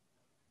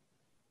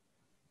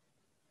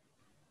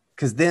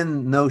 Because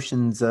then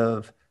notions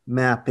of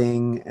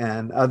mapping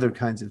and other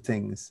kinds of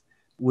things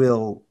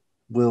will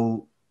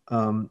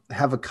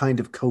have a kind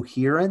of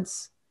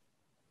coherence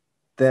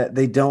that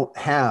they don't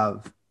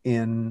have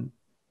in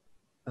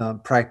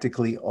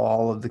practically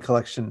all of the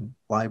collection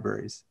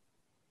libraries,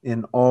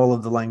 in all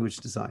of the language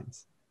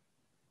designs.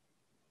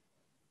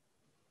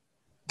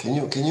 Can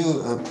you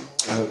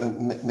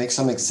make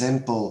some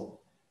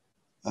example?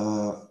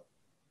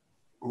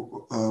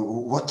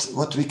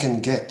 What we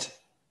can get?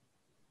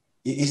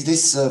 Is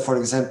this, for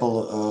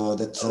example,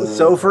 that?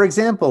 So, for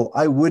example,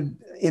 I would,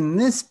 in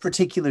this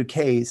particular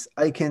case,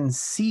 I can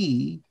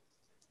see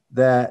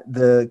that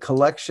the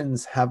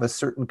collections have a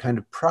certain kind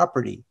of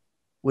property,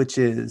 which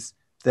is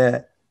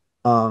that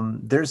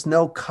there's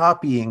no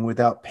copying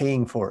without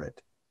paying for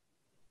it.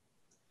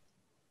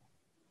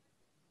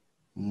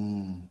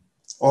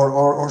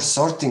 Or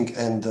sorting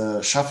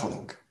and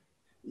shuffling.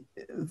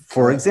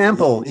 For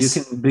example, you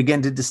can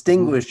begin to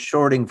distinguish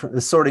sorting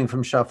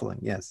from shuffling.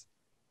 Yes.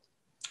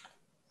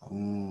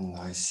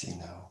 I see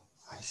now.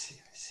 I see.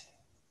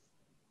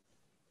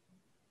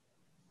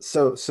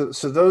 So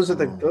those are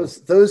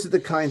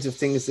the kinds of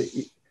things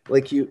that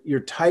your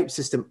type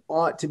system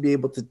ought to be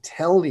able to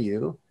tell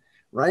you,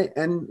 right?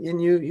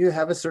 And you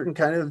have a certain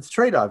kind of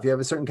trade-off. You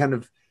have a certain kind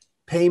of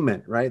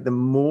payment, right? The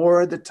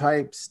more the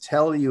types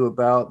tell you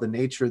about the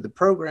nature of the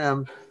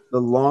program,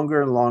 the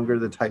longer and longer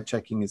the type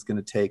checking is going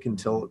to take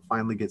until it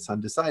finally gets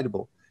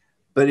undecidable.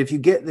 But if you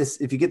get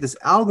this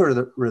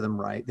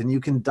algorithm right, then you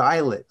can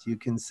dial it. You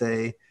can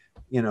say,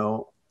 you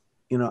know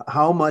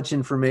how much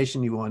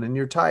information you want in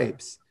your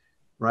types,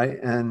 right?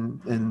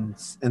 And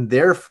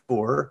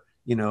therefore,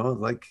 you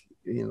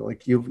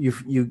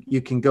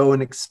can go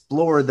and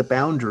explore the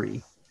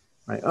boundary,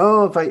 right?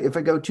 Oh, if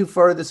I go too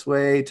far this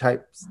way,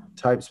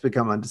 types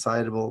become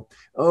undecidable.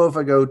 Oh, if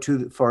I go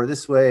too far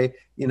this way,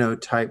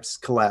 types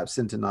collapse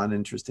into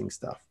non-interesting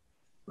stuff,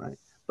 right?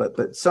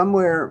 But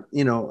somewhere,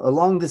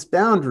 along this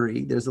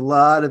boundary, there's a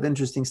lot of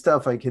interesting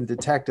stuff I can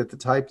detect at the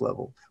type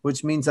level,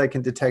 which means I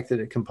can detect it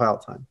at compile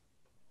time.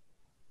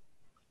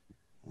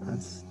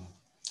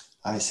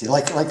 I see,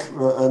 like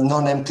a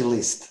non-empty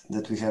list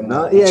that we have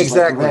now. Yeah,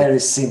 exactly. Like a very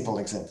simple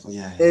example.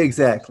 Yeah.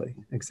 Exactly.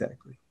 I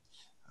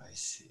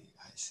see.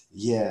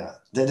 Yeah,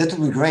 that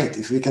would be great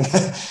if we can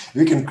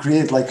we can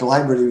create like a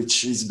library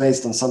which is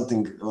based on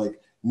something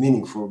like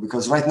meaningful.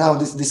 Because right now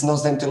this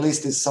non-empty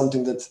list is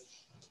something that.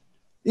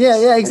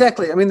 Yeah,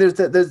 exactly. I mean,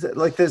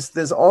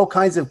 there's all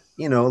kinds of,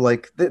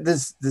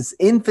 there's this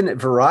infinite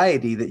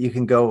variety that you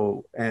can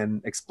go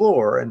and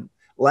explore, and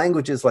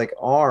languages like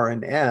R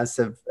and S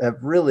have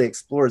really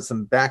explored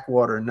some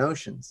backwater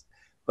notions.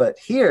 But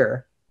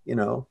here,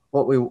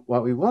 what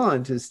we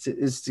want is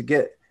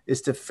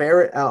to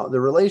ferret out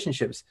the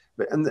relationships.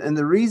 And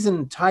the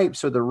reason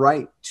types are the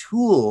right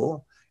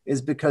tool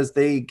is because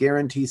they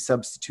guarantee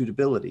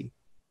substitutability,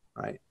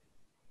 right?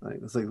 Like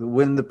it's like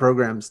when the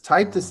programs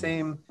type the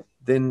same,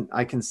 then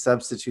I can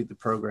substitute the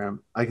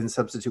program. I can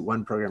substitute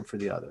one program for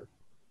the other,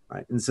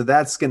 right? And so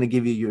that's going to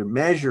give you your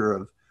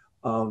measure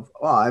of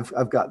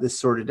I've got this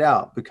sorted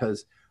out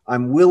because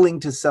I'm willing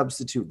to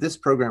substitute this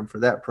program for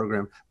that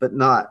program, but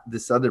not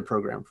this other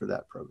program for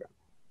that program,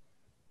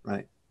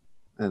 right?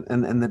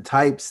 And the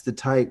types,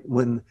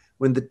 when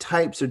the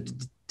types are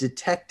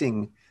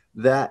detecting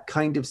that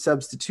kind of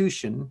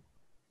substitution,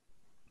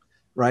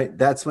 right?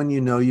 That's when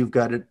you've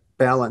got it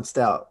balanced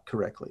out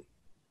correctly.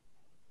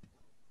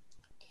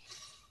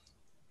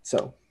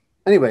 So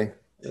anyway,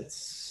 do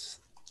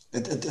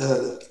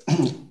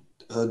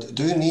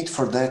you need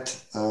for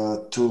that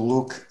to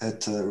look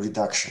at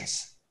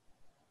reductions?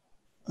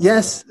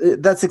 Yes,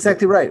 that's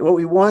exactly right. What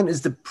we want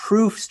is the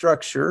proof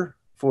structure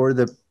for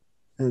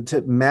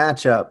to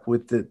match up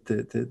with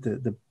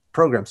the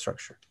program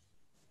structure.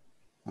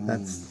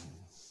 That's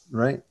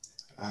right.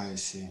 I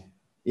see.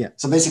 Yeah.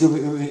 So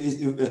basically,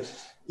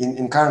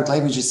 in current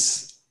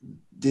languages,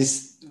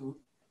 this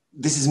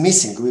is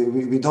missing.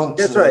 We don't.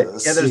 That's right.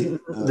 Yeah,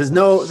 there's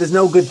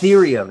no good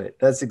theory of it.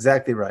 That's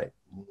exactly right.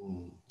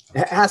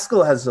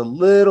 Haskell has a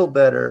little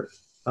better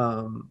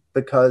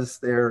because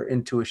they're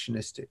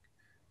intuitionistic.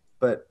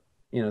 But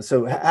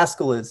so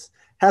Haskell is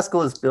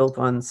built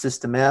on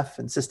System F,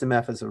 and System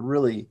F is a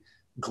really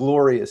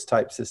glorious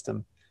type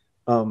system.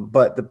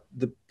 But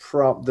the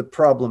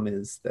problem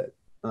is that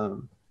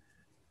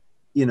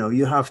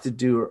you have to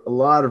do a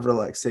lot of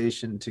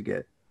relaxation to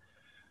get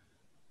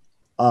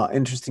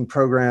interesting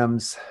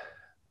programs,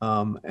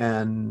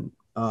 and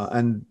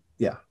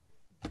yeah,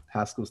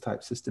 Haskell's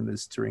type system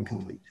is Turing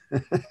complete.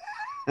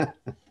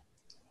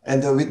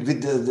 And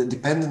with the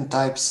dependent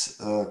types,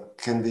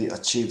 can we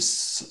achieve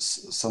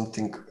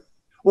something?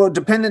 Well,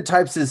 dependent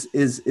types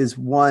is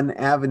one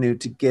avenue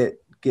to get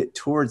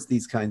towards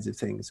these kinds of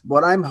things.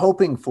 What I'm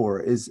hoping for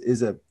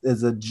is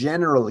a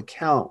general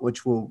account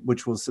which will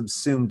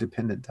subsume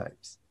dependent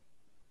types.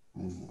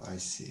 I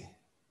see.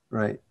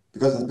 Right.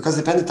 Because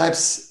dependent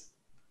types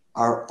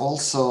are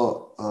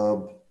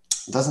also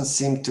doesn't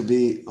seem to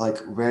be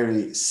like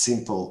very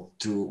simple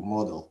to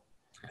model.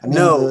 I mean,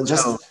 no,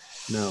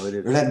 it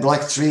is. Red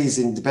black trees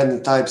in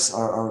dependent types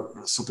are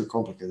super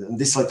complicated, and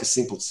this is like a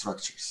simple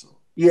structure. So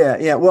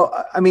yeah. Well,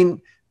 I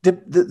mean, the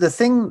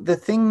thing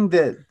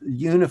that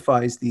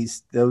unifies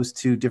those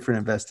two different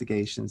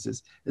investigations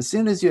is, as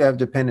soon as you have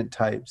dependent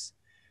types,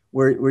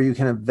 where you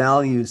can have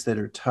values that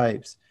are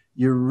types,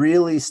 you're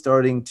really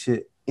starting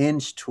to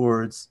inch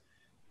towards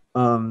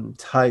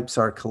types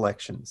are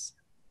collections.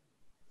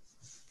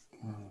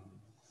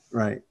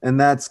 Right. And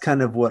that's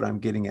kind of what I'm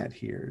getting at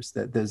here, is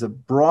that there's a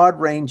broad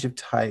range of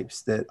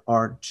types that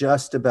are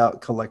just about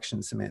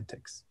collection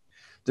semantics.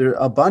 There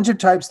are a bunch of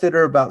types that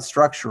are about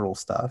structural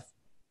stuff,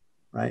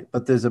 right?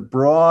 But there's a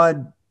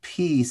broad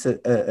piece,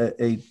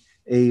 a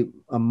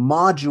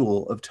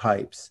module of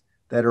types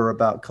that are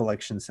about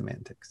collection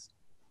semantics.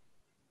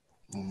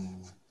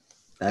 And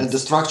the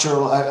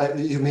structural,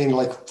 you mean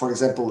like, for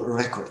example,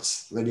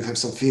 records, when you have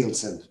some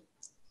fields and...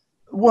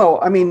 Well,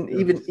 I mean,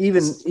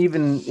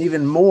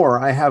 even more,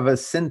 I have a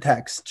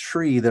syntax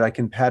tree that I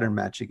can pattern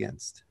match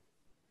against.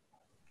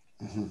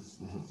 I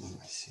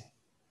see.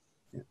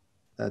 Yeah,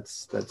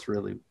 that's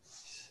really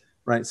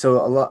right.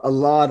 So a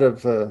lot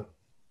of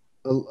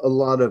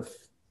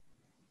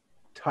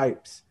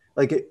types,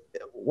 like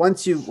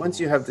once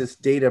you have this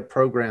data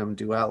program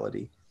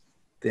duality,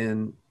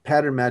 then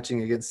pattern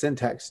matching against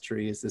syntax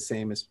tree is the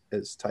same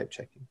as type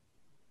checking.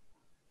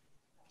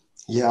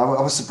 Yeah,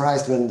 I was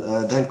surprised when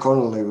Dan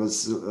Connolly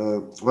was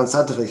one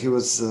Saturday. He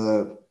was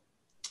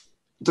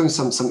doing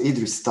some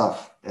Idris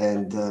stuff,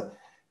 and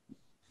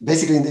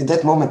basically in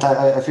that moment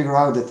I figured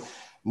out that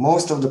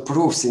most of the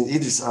proofs in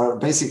Idris are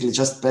basically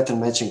just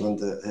pattern matching on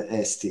the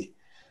AST.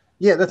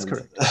 Yeah, that's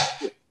correct.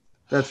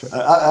 That's right.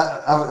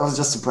 I was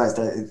just surprised.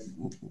 I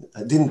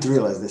didn't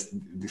realize this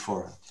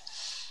before.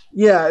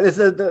 Yeah,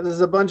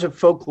 there's a bunch of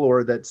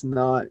folklore that's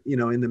not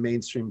in the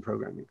mainstream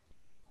programming.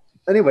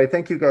 Anyway,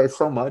 thank you guys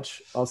so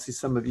much. I'll see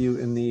some of you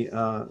in the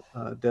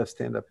Dev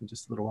Stand-Up in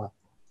just a little while.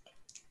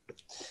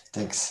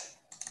 Thanks.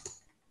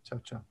 Ciao,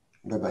 ciao.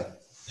 Bye-bye.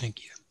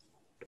 Thank you.